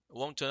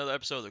Welcome to another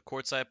episode of the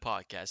Courtside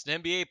Podcast,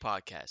 an NBA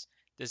podcast.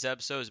 This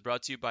episode is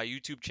brought to you by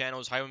YouTube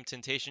channels Highway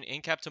Temptation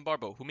and Captain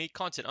Barbo, who make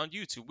content on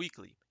YouTube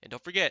weekly. And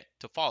don't forget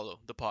to follow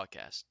the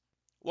podcast.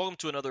 Welcome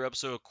to another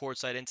episode of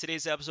Courtside, and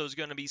today's episode is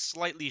going to be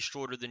slightly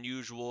shorter than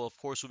usual. Of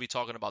course, we'll be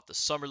talking about the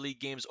Summer League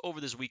games over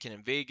this weekend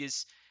in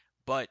Vegas,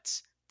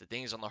 but the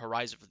things on the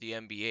horizon for the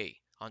NBA.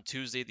 On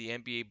Tuesday, the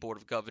NBA Board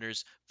of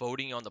Governors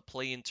voting on the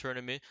play-in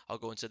tournament. I'll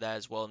go into that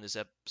as well in this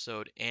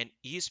episode. And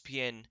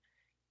ESPN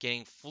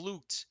getting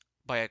fluked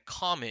by a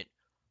comment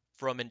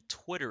from a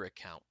Twitter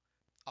account.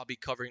 I'll be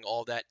covering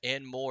all that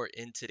and more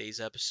in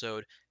today's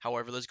episode.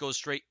 However, let's go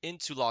straight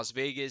into Las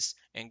Vegas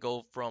and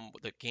go from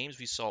the games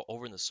we saw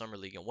over in the Summer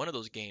League. And one of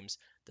those games,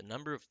 the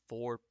number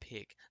 4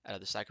 pick out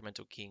of the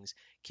Sacramento Kings,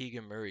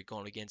 Keegan Murray,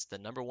 going against the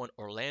number 1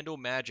 Orlando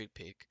Magic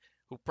pick,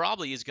 who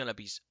probably is going to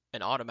be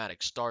an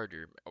automatic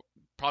starter,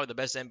 probably the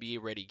best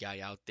NBA ready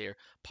guy out there,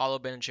 Paolo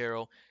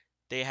Banchero.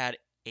 They had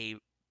a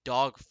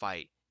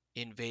dogfight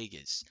in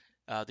Vegas.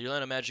 The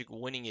Orlando Magic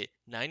winning it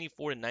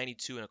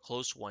 94-92 in a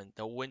close one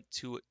that went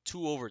to two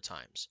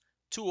overtimes.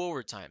 Two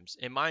overtimes.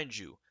 And mind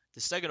you, the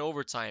second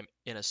overtime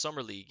in a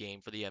summer league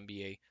game for the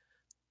NBA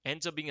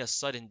ends up being a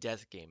sudden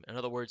death game. In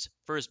other words,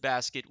 first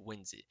basket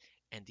wins it.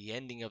 And the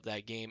ending of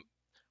that game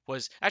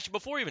was actually,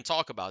 before we even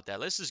talk about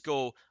that, let's just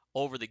go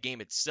over the game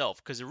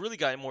itself because it really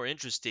got more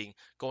interesting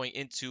going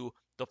into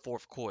the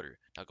fourth quarter.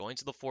 Now, going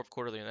to the fourth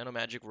quarter, the Orlando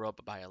Magic were up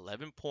by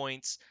 11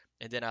 points,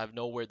 and then out of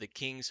nowhere, the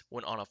Kings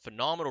went on a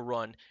phenomenal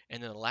run.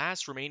 And in the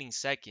last remaining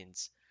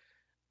seconds,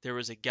 there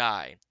was a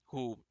guy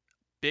who,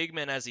 big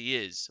man as he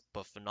is,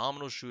 but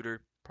phenomenal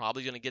shooter,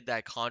 probably going to get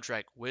that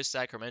contract with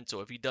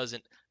Sacramento. If he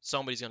doesn't,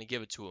 somebody's going to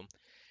give it to him.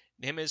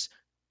 Name is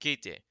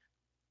Kete.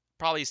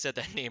 Probably said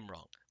that name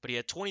wrong, but he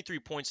had 23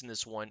 points in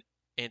this one,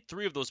 and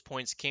 3 of those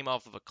points came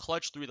off of a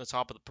clutch three on the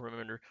top of the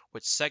perimeter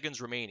with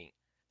seconds remaining.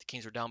 The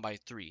Kings are down by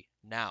 3.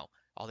 Now,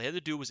 all they had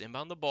to do was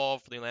inbound the ball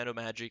for the Orlando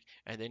Magic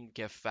and then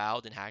get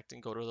fouled and hacked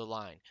and go to the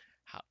line.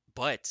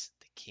 But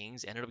the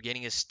Kings ended up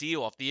getting a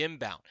steal off the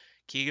inbound.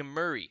 Keegan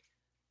Murray,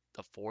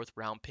 the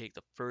 4th-round pick,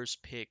 the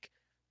first pick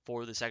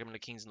for the Sacramento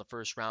Kings in the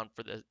first round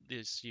for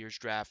this year's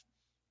draft,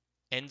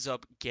 ends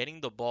up getting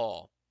the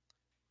ball,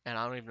 and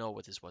I don't even know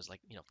what this was,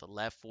 like, the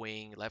left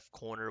wing, left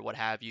corner, what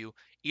have you.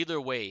 Either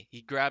way,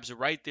 he grabs it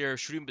right there,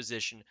 shooting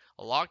position,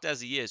 locked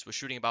as he is, was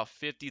shooting about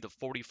 50 to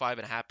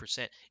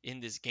 45.5% in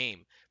this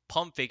game.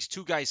 Pump fakes,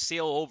 2 guys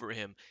sail over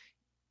him,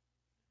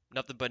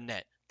 nothing but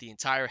net. The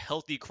entire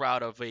healthy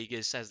crowd of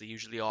Vegas, as they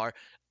usually are,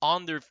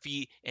 on their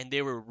feet, and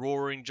they were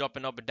roaring,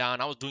 jumping up and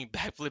down. I was doing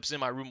backflips in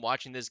my room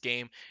watching this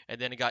game, and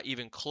then it got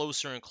even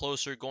closer and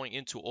closer going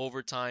into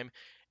overtime,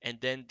 and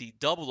then the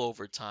double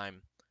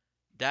overtime.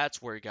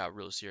 That's where it got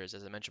real serious.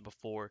 As I mentioned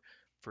before,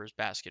 first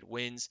basket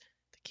wins.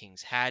 The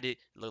Kings had it. It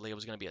looked like it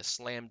was going to be a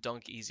slam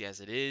dunk, easy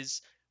as it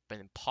is. But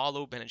then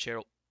Paolo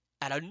Banchero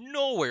out of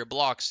nowhere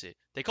blocks it.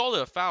 They called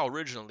it a foul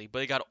originally,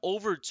 but it got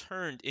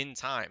overturned in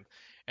time.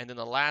 And then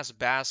the last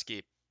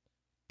basket,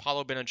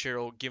 Paolo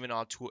Banchero giving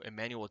out to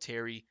Emmanuel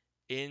Terry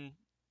in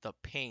the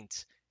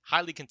paint.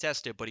 Highly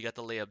contested, but he got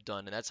the layup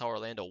done. And that's how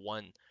Orlando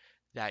won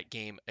that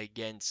game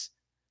against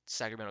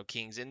Sacramento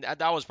Kings. And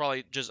that was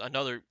probably just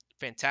another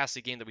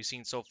fantastic game that we've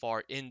seen so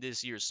far in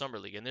this year's Summer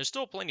League. And there's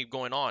still plenty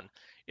going on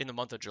in the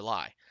month of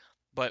July.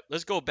 But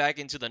let's go back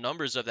into the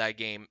numbers of that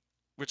game.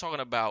 We're talking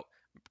about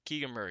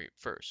Keegan Murray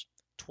first.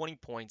 20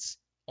 points,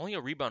 only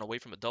a rebound away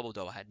from a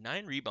double-double. Had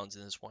 9 rebounds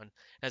in this one.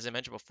 As I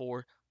mentioned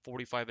before,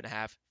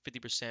 45.5,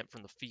 50%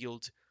 from the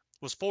field.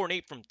 Was 4 and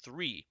 8 from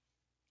 3.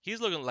 He's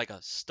looking like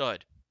a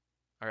stud.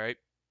 All right.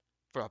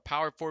 For a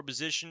power forward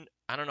position,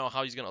 I don't know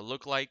how he's going to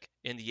look like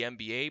in the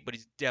NBA, but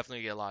he's definitely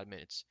going to get a lot of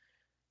minutes.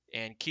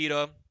 And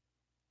Kita,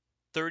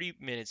 30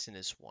 minutes in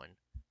this one.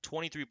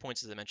 23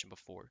 points, as I mentioned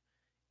before.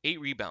 8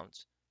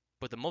 rebounds.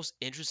 But the most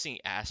interesting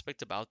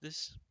aspect about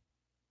this,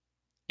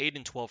 8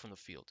 and 12 from the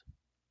field.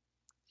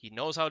 He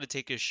knows how to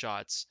take his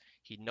shots.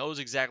 He knows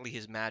exactly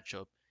his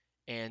matchup.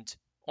 And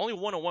only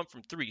 1 and 1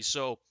 from 3.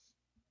 So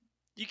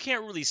you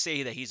can't really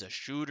say that he's a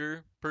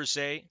shooter, per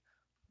se.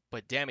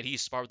 But damn it,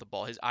 he's smart with the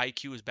ball. His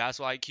IQ, his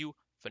basketball IQ,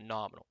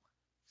 phenomenal.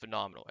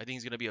 Phenomenal. I think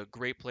he's going to be a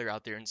great player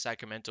out there in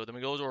Sacramento. Then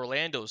we go to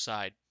Orlando's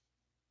side.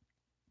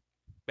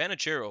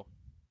 Banchero,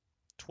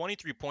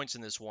 23 points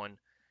in this one.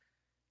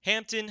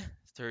 Hampton,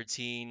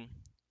 13.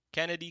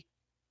 Kennedy,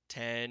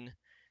 10.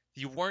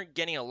 You weren't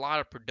getting a lot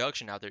of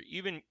production out there.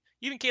 Even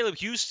Caleb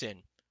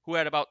Houston, who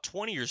had about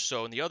 20 or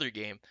so in the other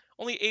game,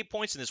 only 8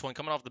 points in this one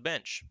coming off the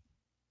bench.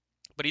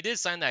 But he did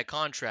sign that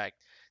contract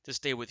to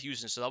stay with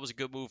Houston, so that was a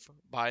good move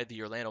by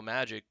the Orlando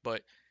Magic.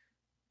 But,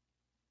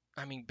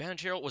 I mean,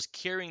 Banchero was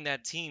carrying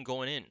that team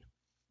going in.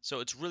 So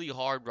it's really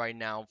hard right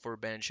now for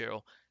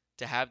Banchero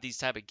to have these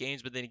type of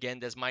games. But then again,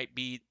 this might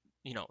be,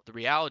 the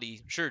reality.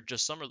 Sure,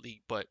 just Summer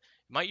League, but it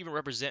might even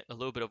represent a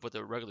little bit of what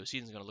the regular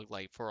season is going to look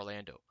like for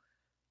Orlando.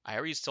 I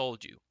already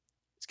told you,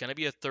 it's going to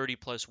be a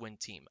 30-plus win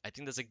team. I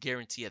think that's a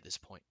guarantee at this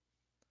point.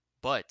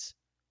 But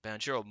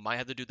Banchero might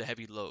have to do the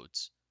heavy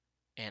loads.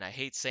 And I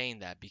hate saying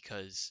that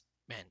because,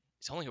 man,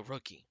 he's only a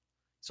rookie.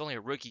 He's only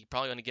a rookie,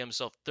 probably going to get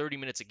himself 30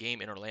 minutes a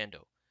game in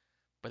Orlando.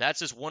 But that's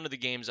just one of the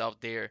games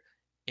out there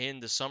in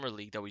the summer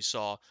league that we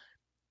saw.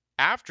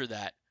 After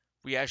that,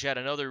 we actually had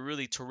another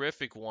really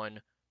terrific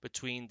one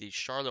between the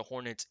Charlotte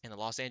Hornets and the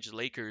Los Angeles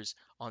Lakers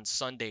on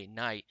Sunday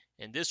night.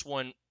 And this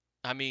one,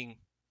 I mean,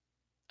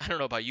 I don't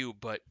know about you,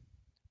 but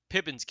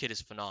Pippen's kid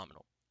is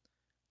phenomenal.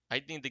 I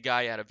think the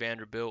guy out of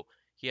Vanderbilt,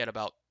 he had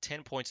about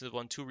 10 points in this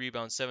one, 2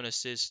 rebounds, 7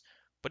 assists,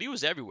 but he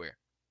was everywhere.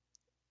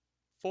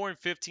 4 and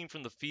 15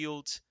 from the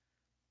field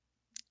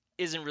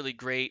isn't really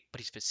great,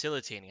 but he's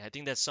facilitating. I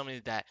think that's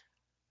something that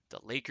the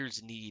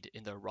Lakers need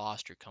in their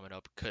roster coming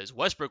up because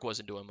Westbrook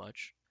wasn't doing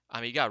much.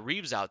 I mean, you got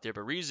Reeves out there,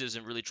 but Reeves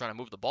isn't really trying to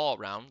move the ball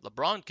around.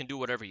 LeBron can do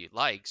whatever he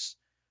likes,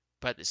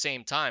 but at the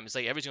same time, it's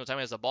like every single time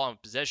he has the ball in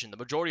possession, the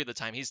majority of the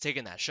time he's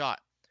taking that shot.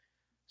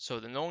 So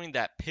the knowing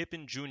that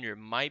Pippen Jr.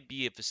 might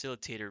be a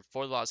facilitator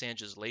for the Los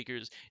Angeles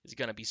Lakers is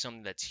going to be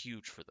something that's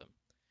huge for them.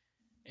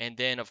 And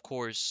then, of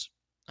course,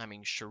 I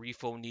mean,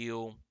 Sharif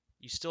O'Neal,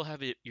 you still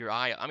have your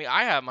eye. I mean,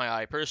 I have my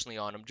eye personally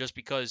on him just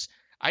because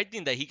I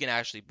think that he can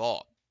actually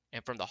ball.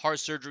 And from the heart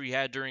surgery he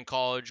had during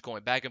college,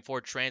 going back and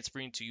forth,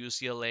 transferring to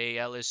UCLA,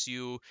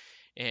 LSU,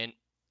 and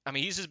I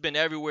mean, he's just been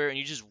everywhere, and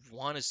you just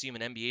want to see him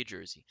in an NBA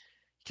jersey.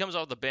 He comes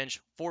off the bench,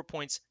 4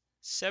 points,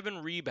 7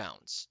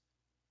 rebounds.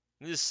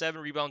 This is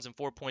 7 rebounds and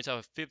 4 points out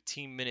of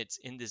 15 minutes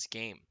in this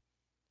game,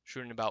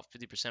 shooting about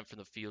 50% from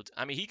the field.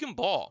 I mean, he can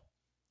ball.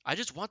 I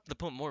just want to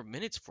put more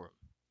minutes for him.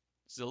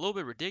 It's a little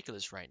bit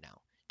ridiculous right now.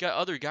 You got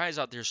other guys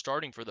out there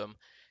starting for them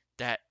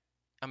that,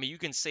 I mean, you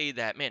can say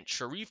that, man,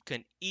 Sharif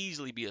can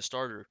easily be a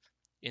starter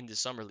in the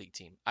summer league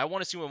team. I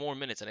want to see him more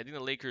minutes, and I think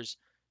the Lakers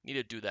need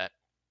to do that.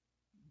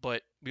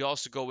 But we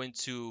also go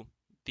into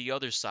the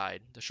other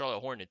side, the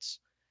Charlotte Hornets.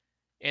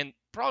 And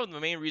probably the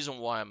main reason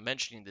why I'm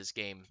mentioning this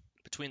game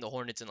between the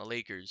Hornets and the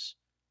Lakers,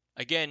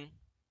 again,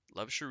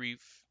 love Sharif.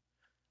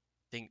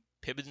 Think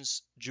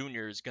Pibbins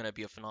Jr. is going to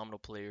be a phenomenal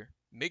player.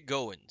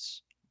 McGowens,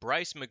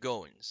 Bryce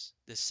McGowens,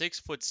 the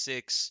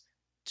 6'6",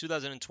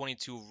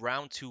 2022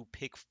 round 2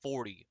 pick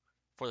 40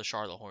 for the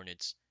Charlotte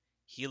Hornets.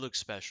 He looks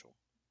special.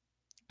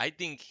 I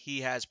think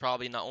he has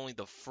probably not only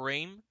the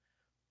frame,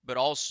 but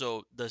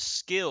also the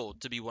skill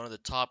to be one of the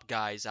top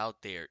guys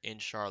out there in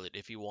Charlotte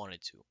if he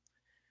wanted to.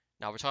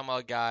 Now we're talking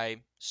about a guy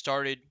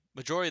started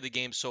majority of the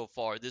games so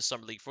far this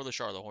summer league for the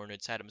Charlotte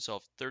Hornets, had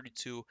himself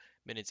 32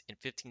 minutes and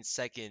 15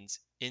 seconds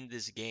in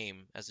this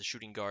game as a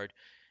shooting guard.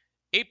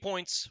 8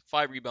 points,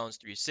 5 rebounds,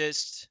 3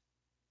 assists.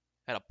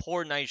 Had a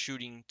poor night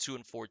shooting, 2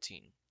 and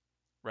 14,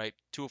 right?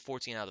 2 of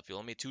 14 out of the field.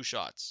 Only 2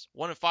 shots.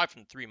 1 and 5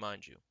 from 3,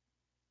 mind you.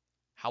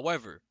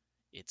 However,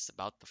 it's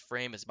about the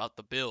frame, it's about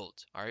the build.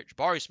 All right,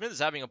 Jabari Smith is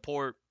having a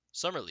poor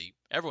summer league.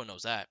 Everyone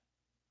knows that.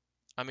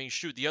 I mean,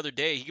 shoot, the other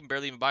day he can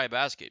barely even buy a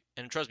basket.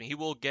 And trust me, he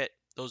will get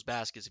those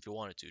baskets if he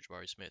wanted to,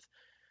 Jabari Smith.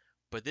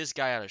 But this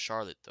guy out of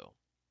Charlotte, though,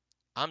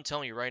 I'm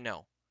telling you right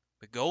now,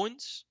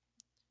 McGowens,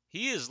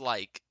 he is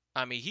like,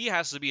 I mean, he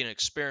has to be an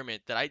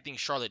experiment that I think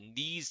Charlotte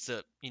needs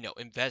to,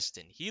 invest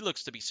in. He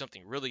looks to be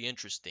something really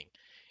interesting.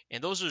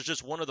 And those are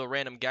just one of the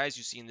random guys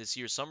you see in this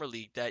year's summer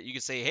league that you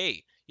can say,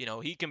 hey,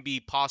 he can be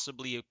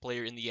possibly a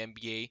player in the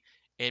NBA.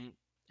 And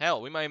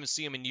hell, we might even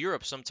see him in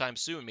Europe sometime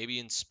soon, maybe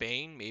in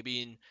Spain,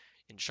 maybe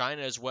in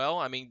China as well.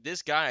 I mean,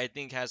 this guy I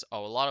think has a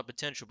lot of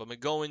potential. But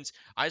McGowens,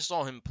 I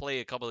saw him play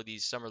a couple of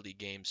these summer league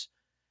games,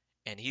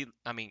 and he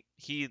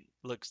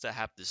looks to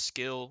have the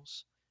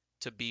skills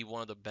to be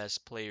one of the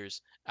best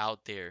players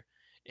out there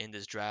in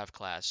this draft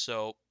class.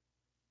 So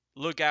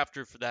look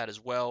after for that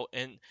as well.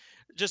 And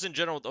just in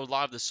general, a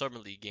lot of the summer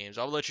league games,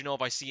 I'll let you know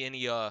if I see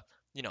any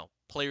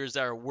players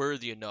that are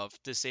worthy enough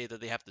to say that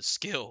they have the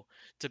skill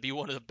to be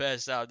one of the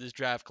best out of this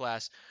draft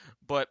class.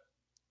 But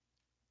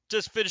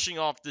just finishing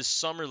off this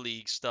summer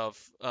league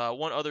stuff,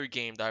 one other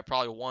game that I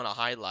probably want to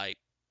highlight,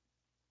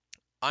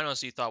 I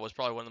honestly thought was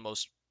probably one of the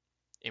most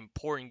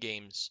important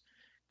games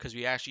because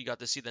we actually got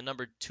to see the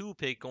number 2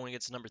 pick going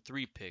against the number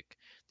 3 pick.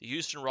 The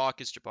Houston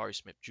Rockets, Jabari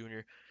Smith Jr.,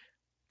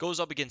 goes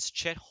up against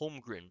Chet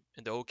Holmgren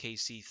and the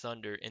OKC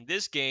Thunder. In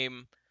this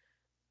game,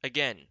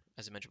 again,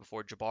 as I mentioned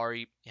before,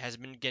 Jabari has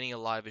been getting a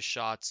lot of his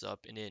shots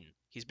up and in.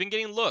 He's been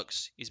getting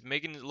looks. He's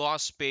making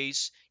lost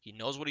space. He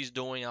knows what he's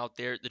doing out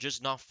there. They're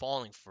just not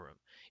falling for him.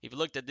 If you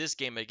looked at this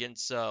game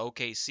against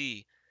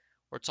OKC,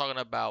 we're talking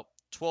about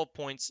 12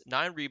 points,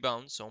 9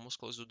 rebounds, so almost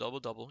close to a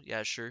double-double.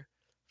 Yeah, sure.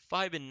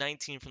 5 and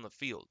 19 from the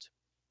field,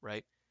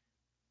 right?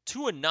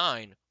 2 and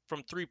 9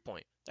 from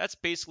 3-point. That's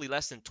basically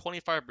less than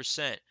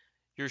 25%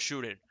 you're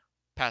shooting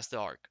past the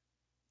arc.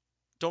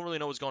 Don't really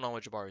know what's going on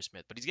with Jabari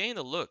Smith, but he's getting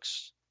the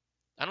looks.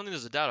 I don't think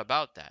there's a doubt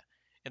about that.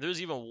 And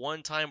there's even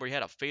one time where he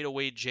had a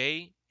fadeaway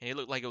J, and it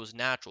looked like it was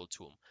natural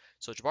to him.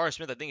 So Jabari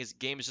Smith, I think his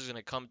game is just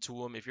going to come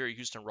to him. If you're a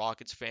Houston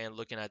Rockets fan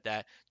looking at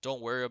that,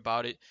 don't worry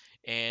about it.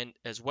 And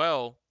as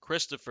well,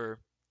 Christopher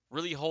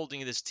really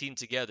holding this team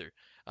together.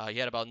 He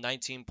had about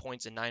 19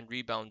 points and 9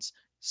 rebounds,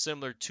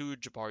 similar to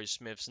Jabari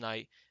Smith's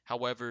night.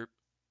 However,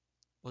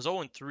 was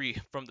 0-3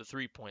 from the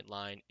 3-point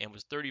line and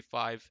was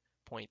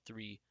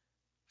 35.3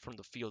 from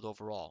the field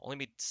overall. Only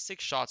made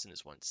 6 shots in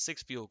this one,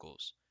 6 field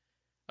goals.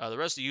 The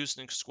rest of the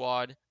Houston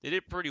squad, they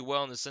did pretty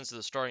well in the sense of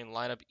the starting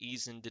lineup.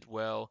 Eason did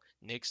well,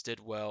 Knicks did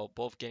well,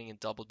 both getting in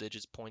double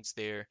digits points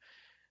there.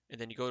 And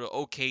then you go to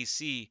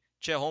OKC,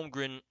 Chet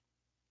Holmgren,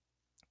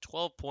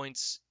 12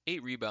 points,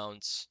 8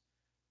 rebounds,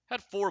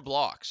 had 4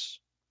 blocks.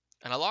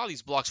 And a lot of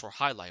these blocks were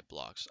highlight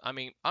blocks. I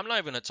mean, I'm not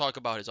even going to talk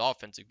about his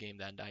offensive game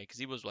that night because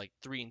he was like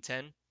 3 and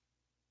 10.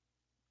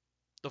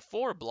 The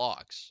 4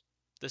 blocks,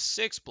 the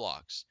 6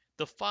 blocks,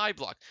 the 5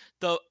 blocks,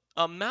 the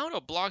amount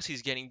of blocks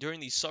he's getting during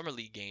these summer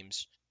league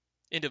games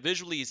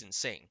individually is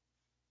insane.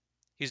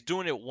 He's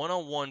doing it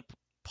one-on-one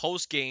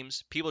post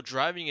games, people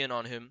driving in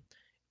on him.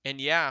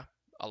 And yeah,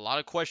 a lot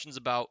of questions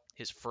about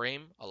his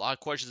frame, a lot of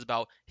questions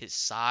about his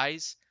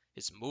size,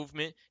 his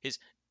movement, his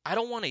I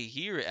don't want to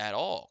hear it at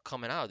all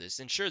coming out of this.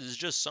 And sure, this is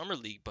just summer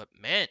league, but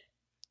man,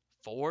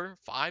 4,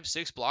 5,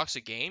 6 blocks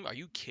a game? Are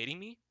you kidding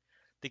me?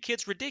 The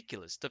kid's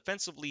ridiculous.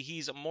 Defensively,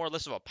 he's more or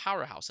less of a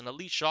powerhouse, an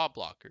elite shot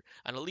blocker,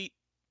 an elite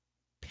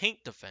paint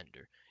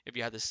defender, if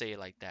you had to say it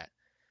like that.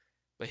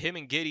 But him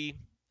and Giddey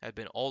have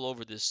been all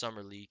over this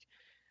summer league.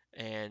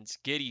 And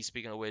Giddey,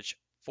 speaking of which,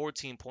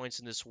 14 points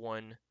in this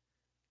one.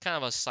 Kind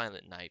of a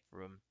silent night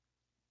for him.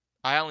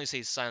 I only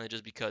say silent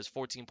just because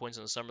 14 points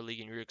in the summer league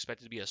and you're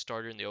expected to be a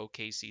starter in the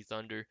OKC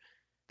Thunder.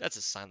 That's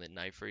a silent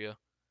night for you.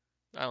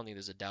 I don't think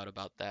there's a doubt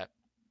about that.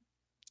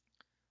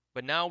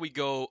 But now we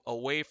go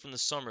away from the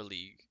summer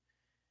league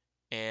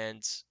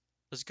and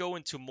let's go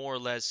into more or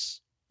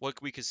less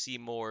what we could see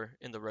more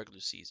in the regular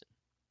season.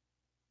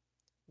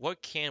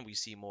 What can we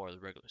see more of the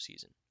regular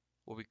season?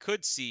 What we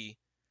could see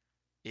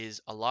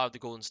is a lot of the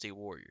Golden State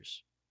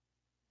Warriors.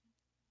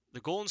 The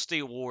Golden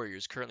State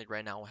Warriors currently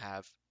right now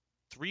have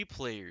 3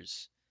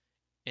 players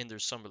in their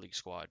summer league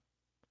squad,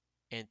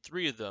 and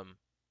 3 of them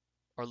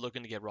are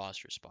looking to get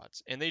roster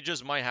spots, and they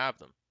just might have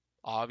them.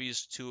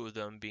 Obvious 2 of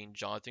them being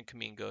Jonathan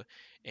Kuminga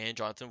and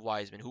Jonathan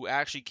Wiseman, who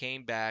actually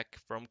came back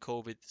from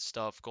COVID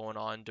stuff going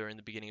on during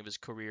the beginning of his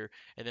career,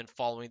 and then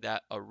following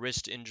that, a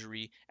wrist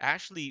injury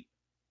actually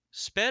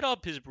sped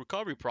up his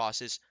recovery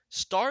process,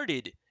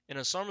 started in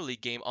a summer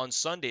league game on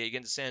Sunday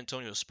against the San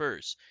Antonio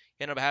Spurs.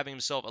 He ended up having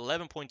himself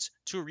 11 points,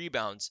 2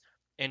 rebounds,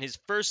 and his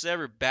first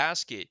ever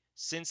basket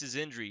since his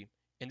injury.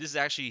 And this is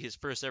actually his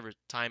first ever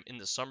time in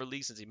the summer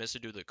league since he missed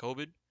it due to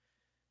COVID.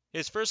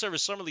 His first ever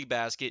summer league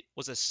basket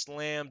was a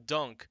slam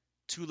dunk,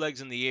 2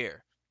 legs in the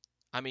air.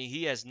 I mean,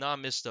 he has not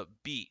missed a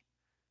beat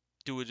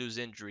due to his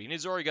injury, and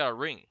he's already got a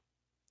ring.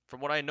 From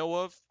what I know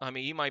of, I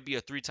mean, he might be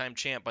a 3-time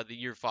champ by the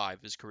year 5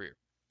 of his career.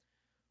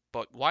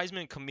 But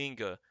Wiseman and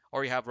Kuminga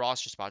already have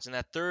roster spots. And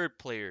that third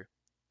player,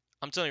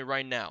 I'm telling you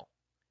right now,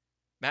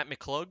 Matt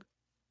McClung,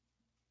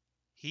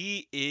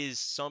 he is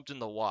something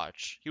to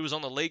watch. He was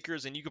on the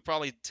Lakers, and you could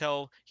probably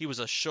tell he was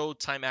a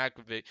Showtime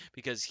activate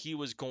because he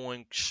was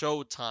going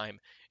Showtime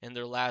in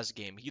their last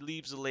game. He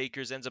leaves the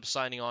Lakers, ends up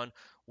signing on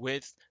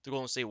with the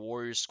Golden State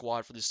Warriors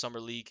squad for the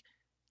Summer League.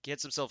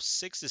 Gets himself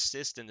 6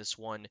 assists in this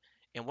one,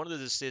 and one of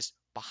the assists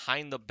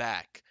behind the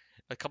back.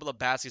 A couple of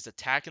baskets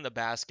attacking the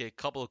basket,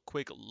 a couple of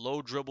quick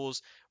low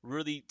dribbles,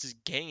 really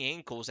just getting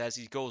ankles as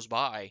he goes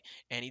by,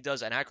 and he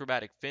does an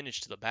acrobatic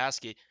finish to the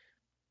basket.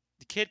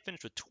 The kid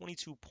finished with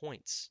 22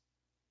 points.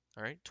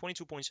 All right,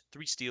 22 points,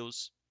 3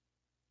 steals,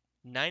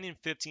 9 and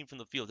 15 from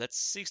the field.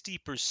 That's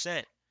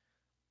 60%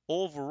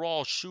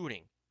 overall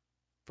shooting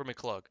for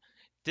McClung.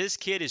 This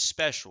kid is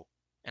special.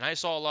 And I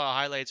saw a lot of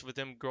highlights with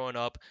him growing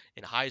up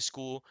in high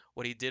school,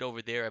 what he did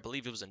over there. I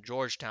believe it was in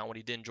Georgetown, what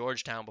he did in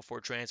Georgetown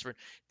before transferring.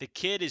 The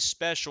kid is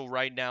special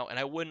right now, and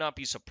I would not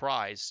be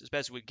surprised,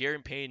 especially with Gary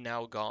Payne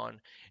now gone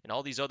and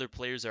all these other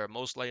players that are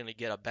most likely to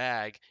get a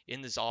bag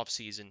in this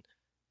offseason.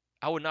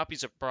 I would not be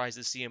surprised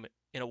to see him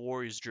in a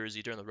Warriors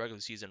jersey during the regular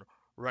season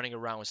running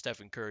around with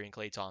Stephen Curry and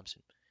Klay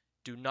Thompson.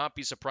 Do not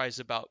be surprised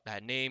about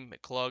that name,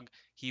 McClung.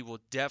 He will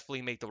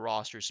definitely make the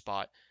roster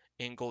spot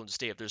in Golden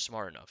State if they're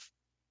smart enough.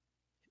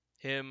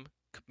 Him,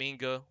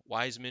 Kuminga,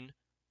 Wiseman,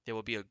 they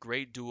will be a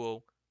great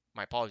duo,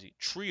 my apology,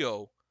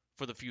 trio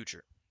for the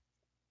future.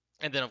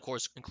 And then, of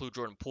course, include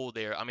Jordan Poole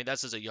there. I mean,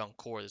 that's just a young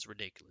core that's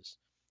ridiculous.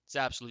 It's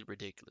absolutely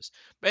ridiculous.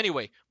 But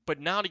anyway, but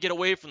now to get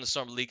away from the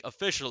Summer League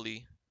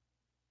officially,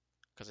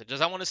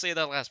 because I want to say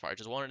that last part. I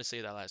just wanted to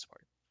say that last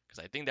part.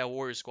 Because I think that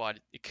Warriors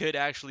squad, it could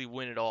actually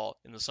win it all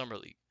in the Summer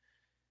League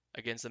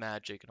against the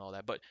Magic and all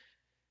that. But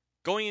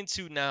going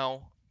into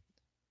now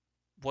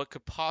what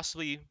could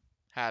possibly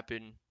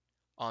happen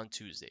on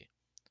Tuesday.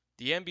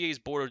 The NBA's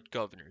Board of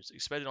Governors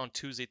expected on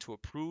Tuesday to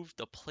approve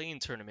the play-in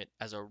tournament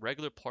as a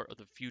regular part of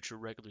the future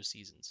regular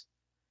seasons.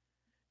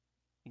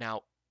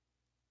 Now,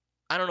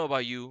 I don't know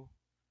about you,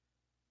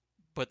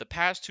 but the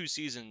past 2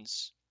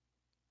 seasons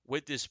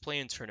with this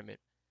play-in tournament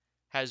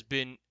has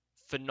been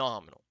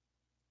phenomenal.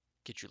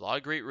 Get you a lot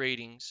of great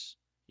ratings.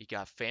 You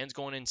got fans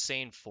going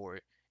insane for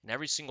it. And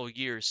every single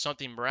year,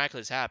 something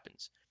miraculous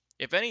happens.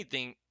 If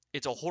anything,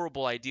 it's a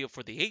horrible idea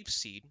for the 8th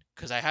seed,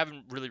 because I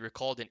haven't really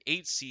recalled an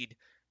 8th seed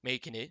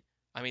making it.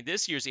 I mean,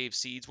 this year's 8th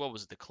seeds, what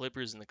was it, the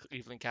Clippers and the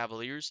Cleveland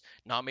Cavaliers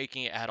not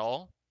making it at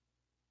all?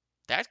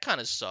 That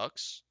kind of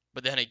sucks.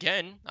 But then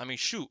again, I mean,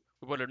 shoot,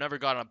 we would have never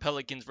gotten a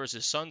Pelicans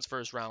versus Suns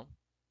first round.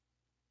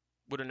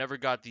 would have never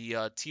got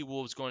the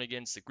T-Wolves going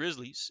against the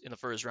Grizzlies in the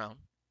first round.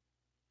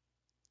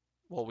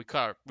 Well, we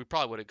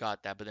probably would have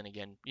got that, but then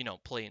again,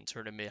 play-in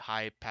tournament,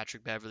 high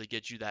Patrick Beverly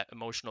gets you that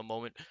emotional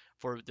moment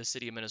for the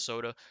city of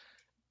Minnesota.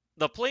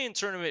 The play-in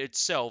tournament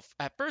itself,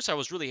 at first I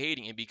was really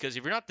hating it because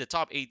if you're not the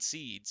top 8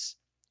 seeds,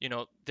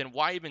 then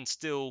why even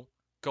still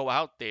go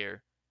out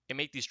there and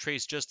make these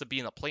trades just to be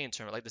in the play-in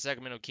tournament, like the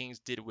Sacramento Kings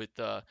did with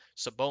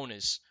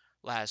Sabonis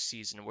last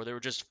season, where they were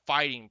just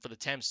fighting for the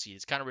 10th seed.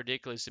 It's kind of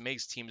ridiculous. It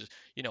makes teams,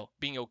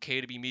 being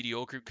okay to be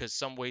mediocre because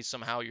some way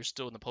somehow you're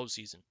still in the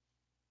postseason.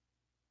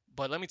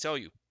 But let me tell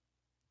you,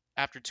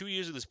 after 2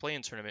 years of this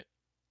play-in tournament,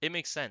 it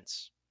makes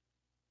sense.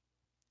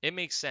 It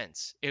makes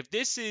sense. If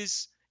this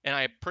is, and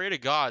I pray to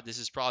God this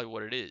is probably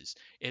what it is.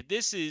 If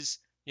this is,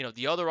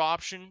 the other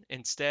option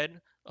instead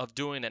of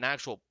doing an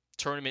actual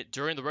tournament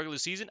during the regular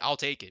season, I'll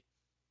take it.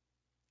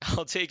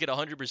 I'll take it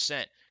 100%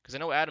 because I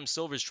know Adam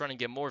Silver is trying to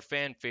get more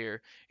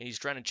fanfare and he's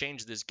trying to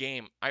change this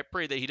game. I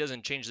pray that he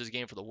doesn't change this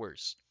game for the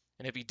worse.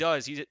 And if he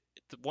does, he's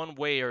one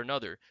way or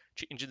another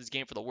changing this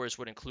game for the worse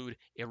would include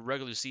a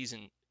regular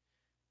season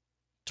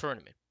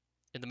tournament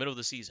in the middle of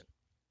the season.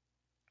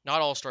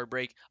 Not All-Star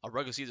break, a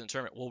regular season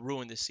tournament will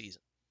ruin this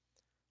season.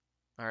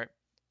 All right.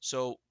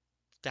 So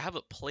to have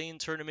a play-in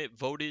tournament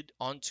voted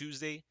on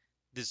Tuesday,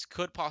 this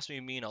could possibly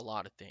mean a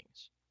lot of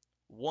things.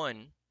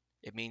 One,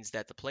 it means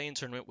that the play-in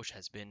tournament, which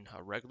has been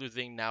a regular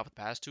thing now for the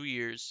past 2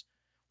 years,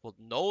 will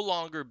no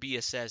longer be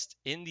assessed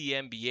in the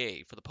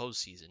NBA for the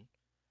postseason.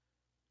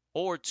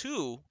 Or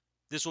two,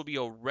 this will be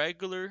a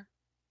regular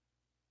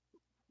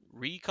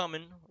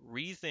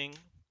re-thing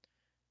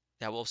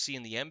that we'll see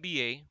in the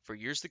NBA for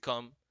years to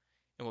come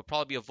and will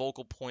probably be a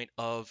vocal point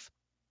of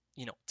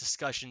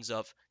discussions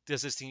of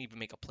does this team even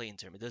make a play-in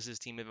tournament? Does this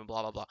team even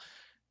blah blah blah?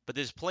 But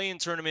this play-in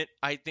tournament,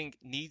 I think,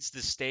 needs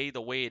to stay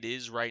the way it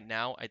is right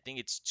now. I think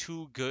it's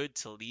too good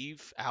to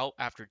leave out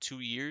after 2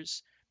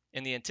 years.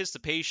 And the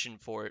anticipation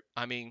for it,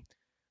 I mean,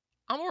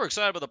 I'm more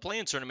excited about the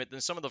play-in tournament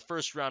than some of the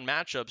first round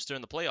matchups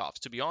during the playoffs,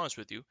 to be honest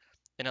with you.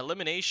 An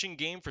elimination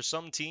game for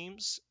some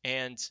teams,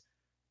 and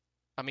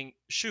I mean,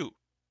 shoot,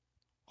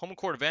 home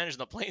court advantage in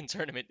the play-in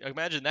tournament.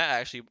 Imagine that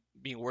actually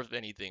being worth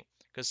anything.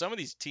 Because some of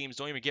these teams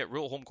don't even get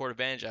real home court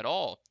advantage at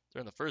all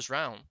during the first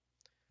round.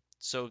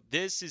 So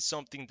this is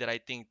something that I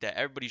think that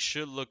everybody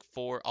should look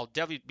for. I'll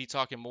definitely be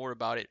talking more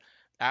about it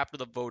after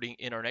the voting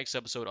in our next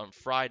episode on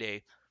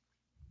Friday.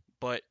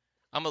 But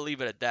I'm going to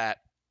leave it at that.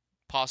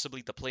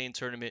 Possibly the play-in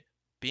tournament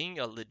being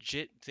a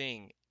legit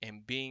thing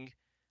and being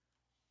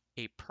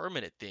a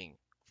permanent thing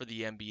for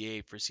the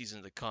NBA for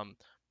seasons to come.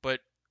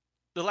 But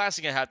the last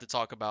thing I have to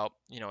talk about,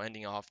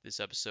 ending off this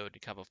episode to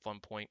kind of a fun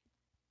point.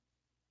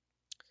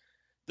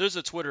 There's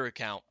a Twitter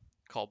account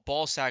called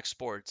Ballsack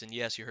Sports, and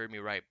yes, you heard me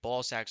right,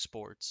 Ballsack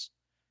Sports.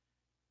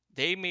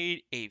 They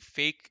made a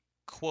fake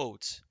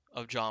quote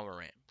of John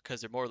Morant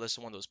because they're more or less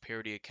one of those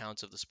parody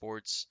accounts of the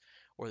sports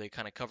where they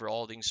kind of cover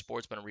all things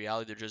sports, but in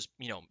reality they're just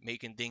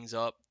making things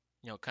up,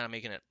 kind of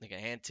making it like a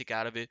hand tick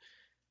out of it.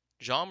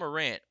 John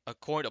Morant,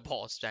 according to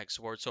Ballsack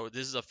Sports, so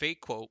this is a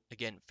fake quote,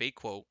 again, fake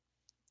quote.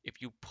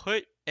 If you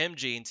put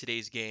MJ in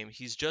today's game,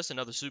 he's just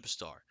another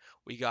superstar.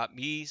 We got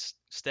me,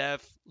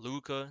 Steph,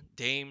 Luka,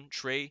 Dame,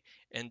 Trey,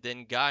 and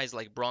then guys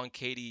like Bron,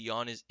 KD,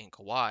 Giannis, and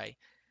Kawhi.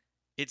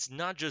 It's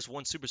not just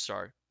one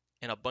superstar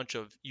and a bunch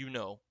of,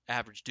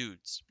 average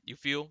dudes. You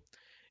feel?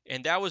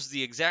 And that was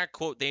the exact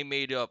quote they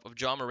made up of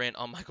John Morant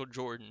on Michael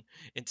Jordan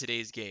in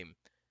today's game.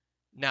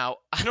 Now,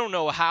 I don't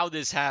know how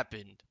this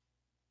happened,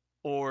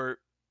 or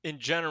in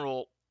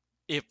general,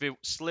 if it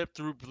slipped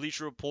through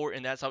Bleacher Report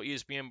and that's how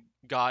ESPN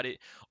got it,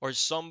 or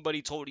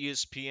somebody told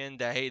ESPN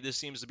that, hey, this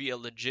seems to be a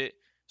legit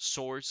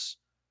source.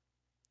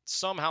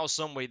 Somehow,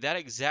 someway, that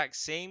exact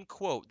same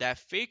quote, that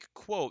fake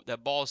quote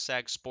that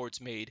Ballsack Sports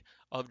made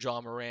of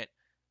John Morant,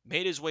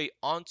 made his way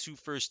onto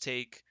First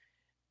Take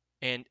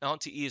and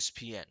onto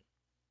ESPN.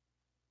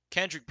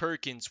 Kendrick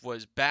Perkins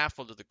was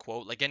baffled at the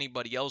quote like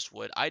anybody else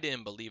would. I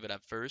didn't believe it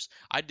at first.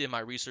 I did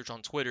my research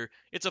on Twitter.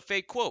 It's a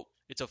fake quote.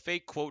 It's a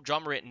fake quote.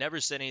 John Morant never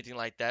said anything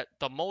like that.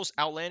 The most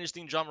outlandish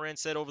thing John Morant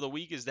said over the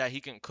week is that he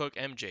can cook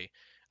MJ.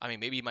 I mean,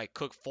 maybe he might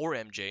cook for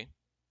MJ.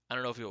 I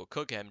don't know if he will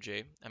cook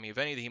MJ. I mean, if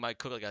anything, he might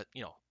cook like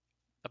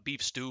a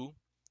beef stew,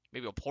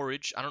 maybe a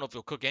porridge. I don't know if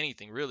he'll cook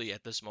anything really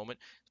at this moment.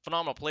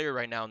 Phenomenal player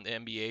right now in the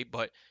NBA,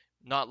 but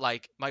not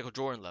like Michael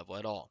Jordan level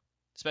at all,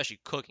 especially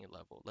cooking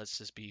level. Let's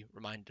just be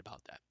reminded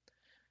about that.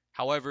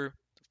 However,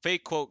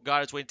 fake quote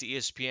got its way to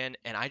ESPN,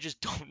 and I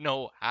just don't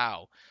know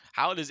how.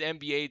 How does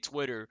NBA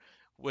Twitter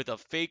with a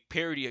fake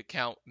parody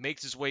account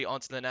makes its way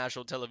onto the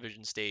national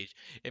television stage?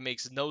 It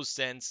makes no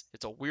sense.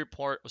 It's a weird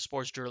part of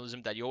sports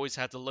journalism that you always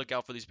have to look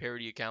out for these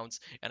parody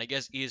accounts, and I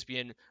guess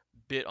ESPN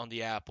bit on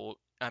the apple.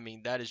 I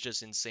mean, that is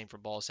just insane for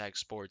Ballsack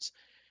Sports.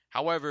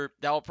 However,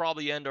 that will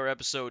probably end our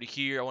episode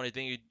here. I want to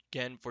thank you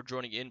again for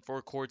joining in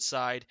for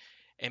Courtside.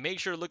 And make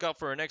sure to look out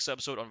for our next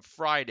episode on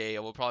Friday.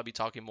 We'll probably be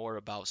talking more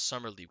about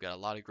Summer League. We've got a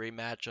lot of great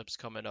matchups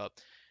coming up.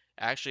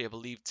 Actually, I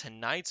believe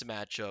tonight's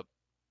matchup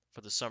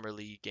for the Summer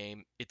League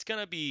game, it's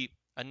going to be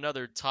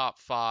another top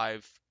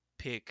 5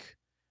 pick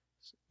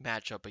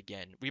matchup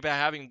again. We've been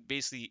having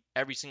basically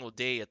every single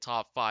day a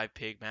top five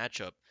pig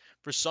matchup.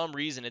 For some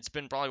reason, it's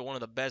been probably one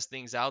of the best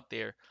things out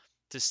there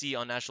to see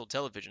on national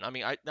television. I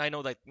mean, I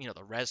know that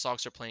the Red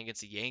Sox are playing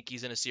against the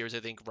Yankees in a series. I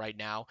think right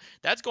now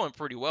that's going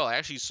pretty well. I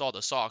actually saw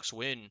the Sox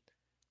win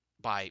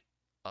by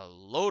a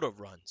load of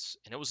runs,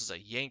 and it was just a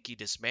Yankee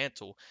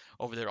dismantle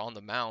over there on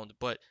the mound.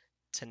 But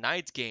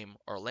tonight's game,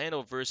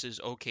 Orlando versus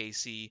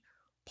OKC,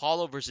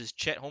 Paulo versus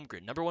Chet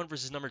Holmgren, number one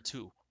versus number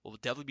two. We'll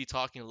definitely be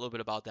talking a little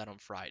bit about that on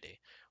Friday.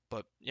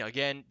 But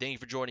again, thank you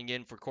for joining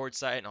in for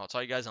Courtside, and I'll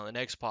talk to you guys on the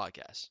next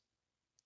podcast.